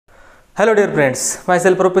Hello dear friends,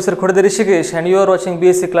 myself Professor Khodade Rishikesh and you are watching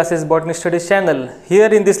BSc Classes Botany Studies channel.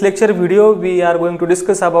 Here in this lecture video we are going to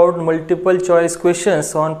discuss about multiple choice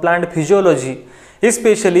questions on plant physiology,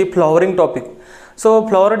 especially flowering topic. So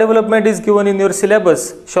flower development is given in your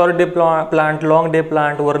syllabus. Short day plant, long day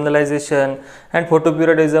plant, vernalization and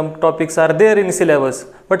photoperiodism topics are there in syllabus.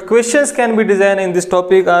 But questions can be designed in this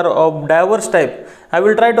topic are of diverse type. I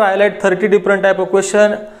will try to highlight 30 different type of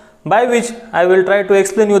question by which I will try to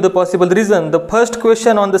explain you the possible reason. The first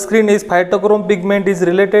question on the screen is phytochrome pigment is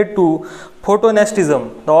related to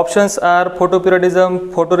photonestism. The options are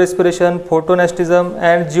photoperiodism, photorespiration, photonestism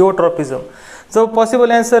and geotropism. So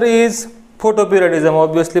possible answer is photoperiodism.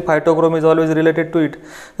 Obviously phytochrome is always related to it.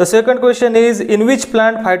 The second question is in which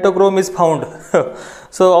plant phytochrome is found?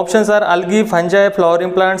 So options are algae, fungi,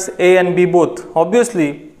 flowering plants, A and B both.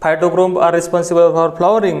 Obviously phytochrome are responsible for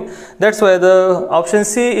flowering. That's why the option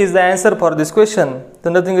C is the answer for this question. So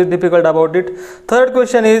nothing is difficult about it. Third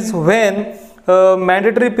question is when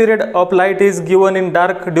mandatory period of light is given in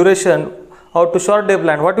dark duration or to short day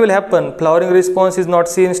plant, what will happen? Flowering response is not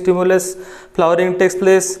seen, stimulus flowering takes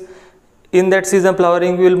place. In that season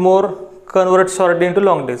flowering will more convert short day into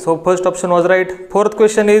long day. So first option was right. Fourth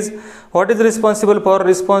question is what is responsible for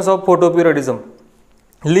response of photoperiodism?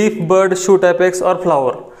 Leaf, bud, shoot apex or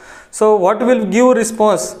flower. So what will give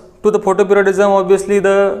response to the photoperiodism? Obviously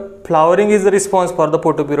the flowering is the response for the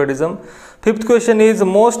photoperiodism. Fifth question is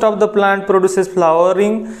most of the plant produces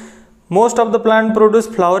flowering. Most of the plant produce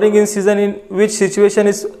flowering in season. In which situation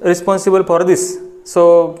is responsible for this?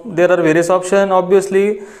 So there are various options.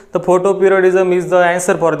 Obviously the photoperiodism is the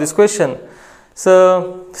answer for this question.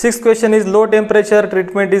 So sixth question is low temperature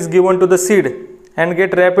treatment is given to the seed and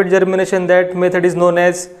get rapid germination. That method is known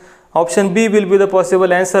as, option B will be the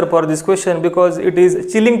possible answer for this question because it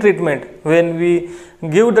is chilling treatment. When we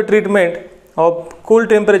give the treatment of cool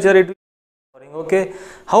temperature it will be flowering. Okay,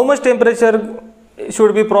 how much temperature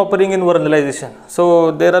should be proppering in vernalization?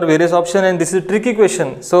 So there are various options and this is a tricky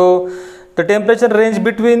question. So the temperature range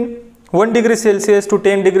between 1 degree Celsius to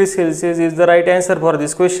 10 degrees Celsius is the right answer for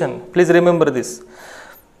this question. Please remember this.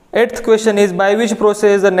 Eighth question is by which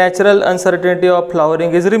process the natural uncertainty of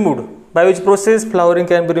flowering is removed? By which process flowering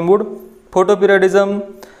can be removed? Photoperiodism,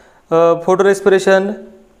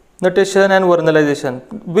 photorespiration, nutation and vernalization.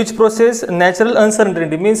 Which process? Natural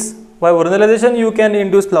uncertainty means by vernalization you can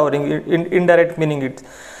induce flowering, indirect meaning it.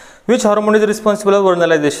 Which hormone is responsible for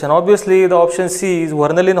vernalization? Obviously the option C is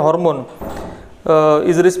vernalin hormone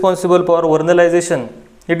is responsible for vernalization.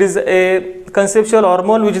 It is a conceptual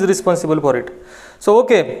hormone which is responsible for it. So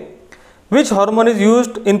okay, which hormone is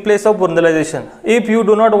used in place of vernalization? If you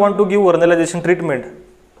do not want to give vernalization treatment,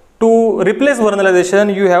 to replace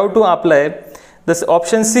vernalization you have to apply this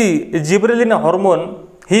option C, gibberellin hormone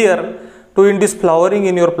here to induce flowering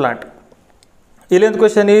in your plant. 11th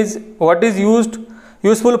question is what is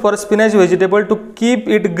useful for spinach vegetable to keep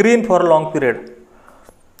it green for a long period?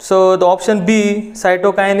 So the option B,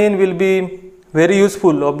 cytokinin will be very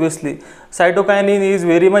useful. Obviously cytokinin is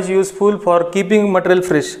very much useful for keeping material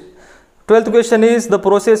fresh. 12th question is the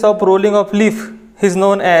process of rolling of leaf is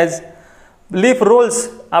known as, leaf rolls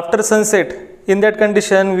after sunset. In that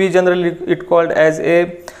condition we generally it called as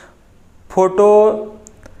a photonasty.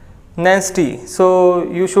 So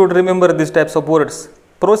you should remember these types of words.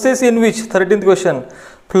 Process in which, 13th question,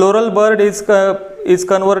 floral bud is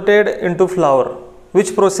converted into flower.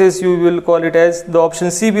 Which process you will call it as? The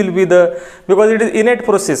option C will be the, because it is innate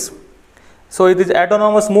process. So it is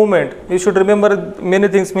autonomous movement. You should remember many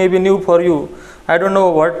things may be new for you. I don't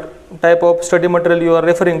know what type of study material you are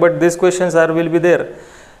referring, but these questions will be there.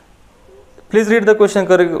 Please read the question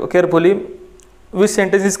carefully. Which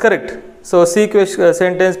sentence is correct? So C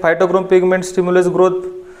sentence, phytochrome pigment stimulates growth.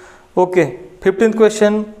 Okay. 15th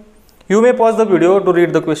question, you may pause the video to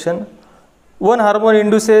read the question. One hormone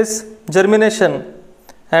induces germination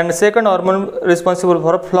and second hormone responsible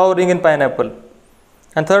for flowering in pineapple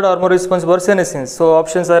and third hormone responsible for senescence. So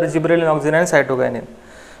options are gibberellin, auxin and cytokinin.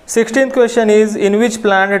 16th question is in which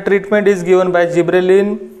plant a treatment is given by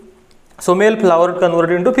gibberellin, so male flower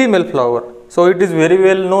converted into female flower. So it is very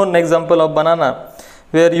well known example of banana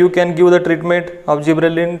where you can give the treatment of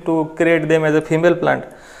gibberellin to create them as a female plant.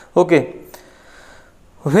 Okay.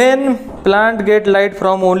 When plant get light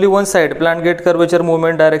from only one side, plant get curvature,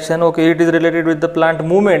 movement, direction. Okay, it is related with the plant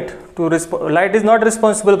movement. Light is not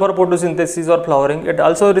responsible for photosynthesis or flowering. It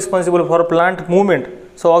also responsible for plant movement.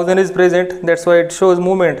 So oxygen is present. That's why it shows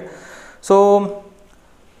movement. So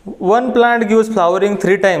one plant gives flowering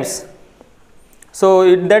 3 times. So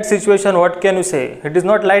in that situation, what can you say? It is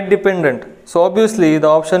not light dependent. So obviously the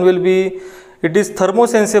option will be, it is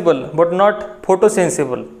thermosensible but not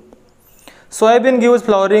photosensible. Soybean gives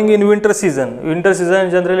flowering in winter season. Winter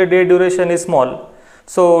season generally day duration is small.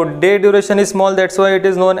 So day duration is small, that's why it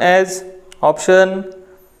is known as option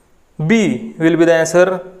B will be the answer,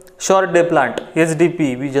 short day plant,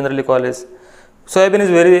 SDP we generally call as. Soybean is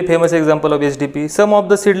very famous example of SDP. Some of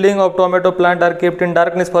the seedling of tomato plant are kept in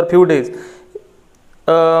darkness for few days.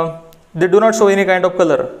 They do not show any kind of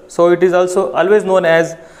color. So it is also always known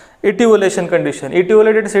as etiolation condition.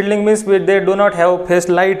 Etiolated seedling means they do not have face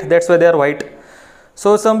light, that's why they are white.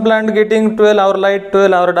 So some plant getting 12-hour light,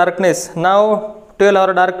 12-hour darkness. Now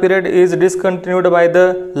 12-hour dark period is discontinued by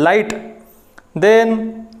the light.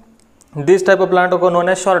 Then this type of plant are known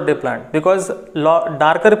as short day plant, because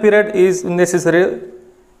darker period is necessary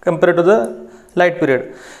compared to the light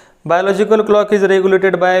period. Biological clock is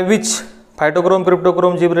regulated by which? Phytochrome,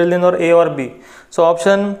 cryptochrome, gibberellin, or A or B? So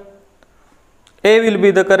option A will be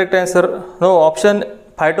the correct answer. No, option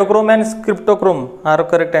phytochrome and cryptochrome are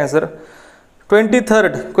correct answer.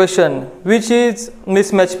 23rd question, which is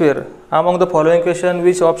mismatch pair? Among the following question,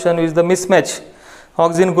 which option is the mismatch?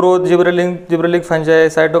 Auxin growth, gibberellic fungi,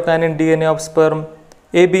 cytokinin, DNA of sperm,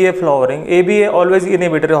 ABA flowering. ABA always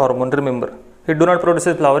inhibitory hormone, remember. It do not produce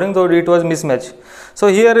flowering, so it was mismatch. So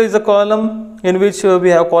here is a column in which we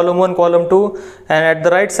have column 1, column 2, and at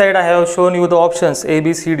the right side I have shown you the options A,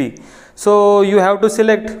 B, C, D. So you have to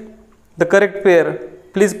select the correct pair.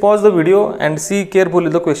 Please pause the video and see carefully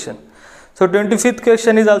the question. So 25th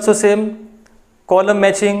question is also same, column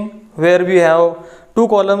matching, where we have two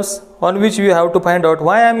columns on which you have to find out.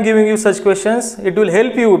 Why I am giving you such questions? It will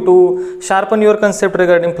help you to sharpen your concept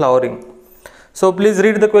regarding flowering. So please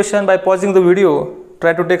read the question by pausing the video.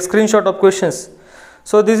 Try to take screenshot of questions.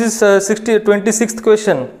 So this is 26th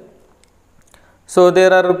question. So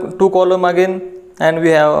there are two columns again, and we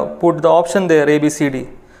have put the option there, A, B, C, D.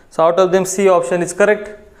 So out of them C option is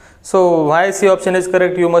correct. So why C option is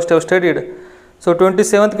correct, you must have studied. So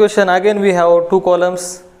 27th question, again we have two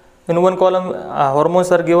columns. In one column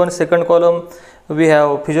hormones are given, second column we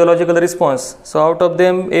have physiological response. So out of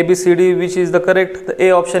them A, B, C, D, which is the correct? The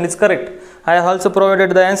A option is correct. I have also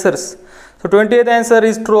provided the answers. So 28th answer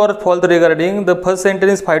is true or false regarding the first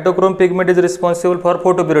sentence. Phytochrome pigment is responsible for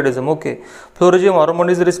photoperiodism. Okay, florism hormone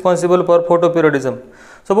is responsible for photoperiodism.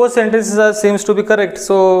 So both sentences seems to be correct.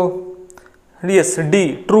 So yes,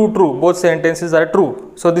 D, true, both sentences are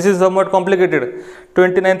true. So this is somewhat complicated.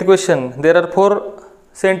 29th question, there are 4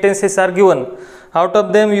 sentences are given. Out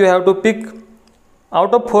of them you have to pick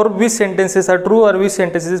out of 4 which sentences are true or which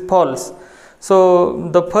sentences is false. So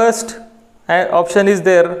the first option is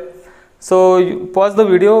there. So you pause the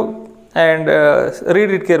video and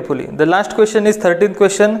read it carefully. The last question is 13th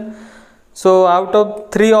question. So out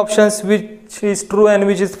of 3 options, which is true and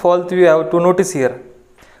which is false, you have to notice here.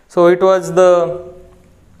 So it was the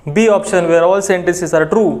B option, where all sentences are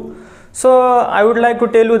true. So I would like to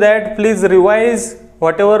tell you that please revise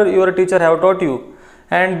whatever your teacher have taught you,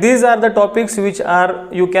 and these are the topics which are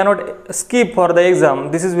you cannot skip for the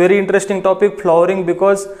exam. This is very interesting topic, flowering,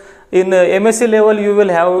 because in MSc level you will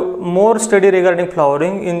have more study regarding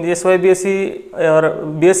flowering. In SYBSc or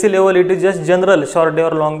BSc level it is just general short day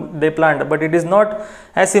or long day plant, but it is not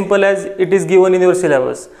as simple as it is given in your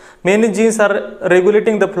syllabus. Many genes are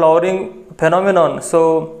regulating the flowering phenomenon.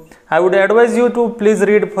 So I would advise you to please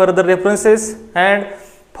read further references, and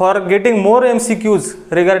for getting more MCQs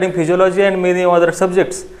regarding physiology and many other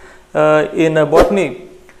subjects in botany,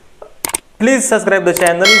 please subscribe the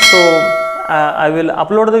channel. So I will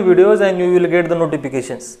upload the videos and you will get the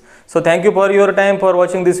notifications. So thank you for your time for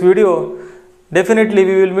watching this video. Definitely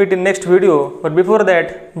we will meet in next video, but before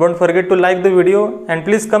that don't forget to like the video and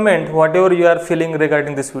please comment whatever you are feeling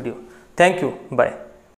regarding this video. Thank you. Bye.